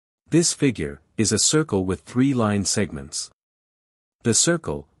This figure is a circle with 3 line segments. The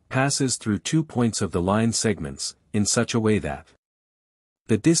circle passes through 2 points of the line segments in such a way that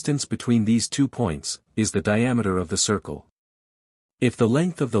the distance between these 2 points is the diameter of the circle. If the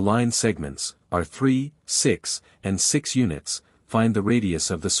length of the line segments are 3, 6, and 6 units, find the radius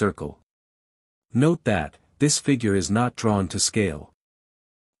of the circle. Note that this figure is not drawn to scale.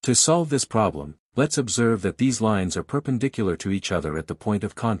 To solve this problem, let's observe that these lines are perpendicular to each other at the point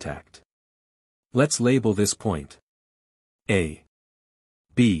of contact. Let's label this point A,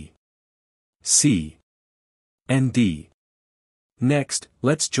 B, C, and D. Next,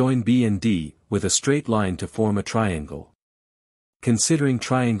 let's join B and D with a straight line to form a triangle. Considering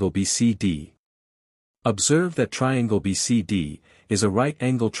triangle BCD. Observe that triangle BCD is a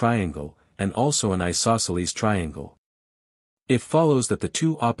right-angled triangle and also an isosceles triangle. It follows that the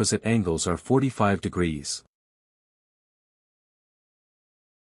 2 opposite angles are 45 degrees.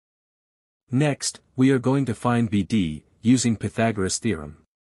 Next, we are going to find BD using Pythagoras Theorem.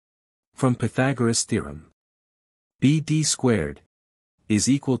 From Pythagoras Theorem, BD squared is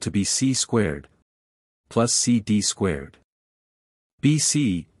equal to BC squared plus CD squared.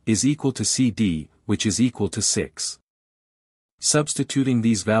 BC is equal to CD, which is equal to 6. Substituting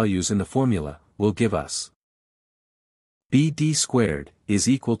these values in the formula will give us BD squared is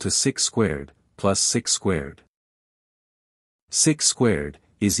equal to 6 squared plus 6 squared. 6 squared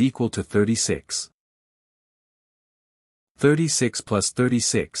is equal to 36. 36 plus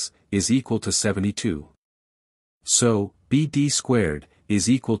 36 is equal to 72. So, BD squared is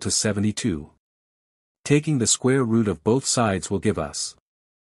equal to 72. Taking the square root of both sides will give us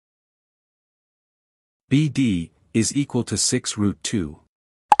BD is equal to 6 root 2.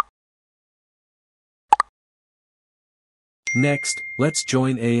 Next, let's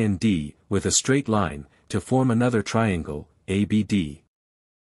join A and D with a straight line to form another triangle, ABD.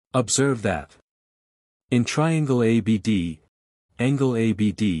 Observe that in triangle ABD, angle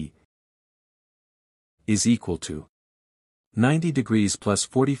ABD is equal to 90 degrees plus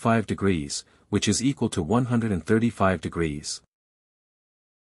 45 degrees, which is equal to 135 degrees.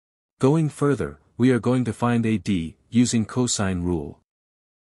 Going further, we are going to find AD using cosine rule.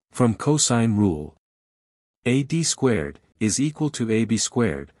 From cosine rule, AD squared is equal to AB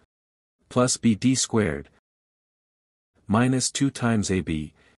squared plus BD squared minus 2 times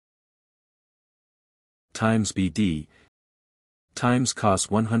AB times BD times cos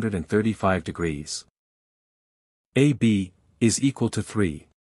 135 degrees. AB is equal to 3.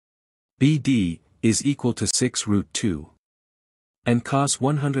 BD is equal to 6 root 2. And cos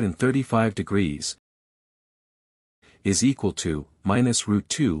 135 degrees is equal to minus root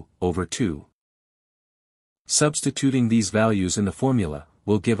 2 over 2. Substituting these values in the formula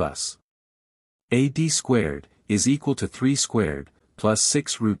will give us AD squared is equal to 3 squared plus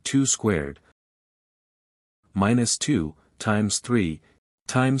 6 root 2 squared minus 2 times 3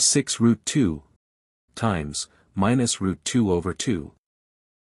 times 6 root 2 times minus root 2 over 2.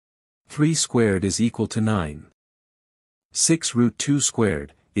 3 squared is equal to 9. 6 root 2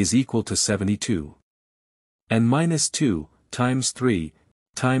 squared is equal to 72. And minus 2 times 3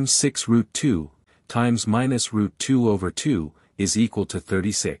 times 6 root 2 times minus root 2 over 2 is equal to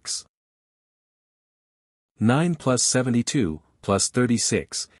 36. 9 plus 72 plus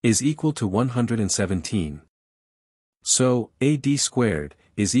 36 is equal to 117. So, AD squared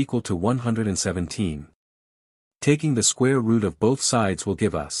is equal to 117. Taking the square root of both sides will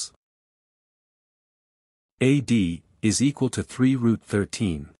give us AD is equal to 3 root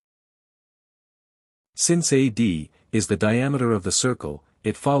 13. Since AD is the diameter of the circle,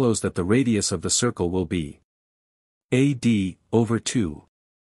 it follows that the radius of the circle will be AD over 2,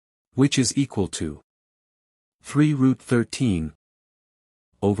 which is equal to 3 root 13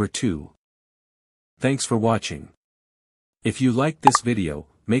 over 2. Thanks for watching. If you liked this video,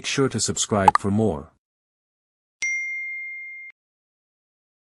 make sure to subscribe for more.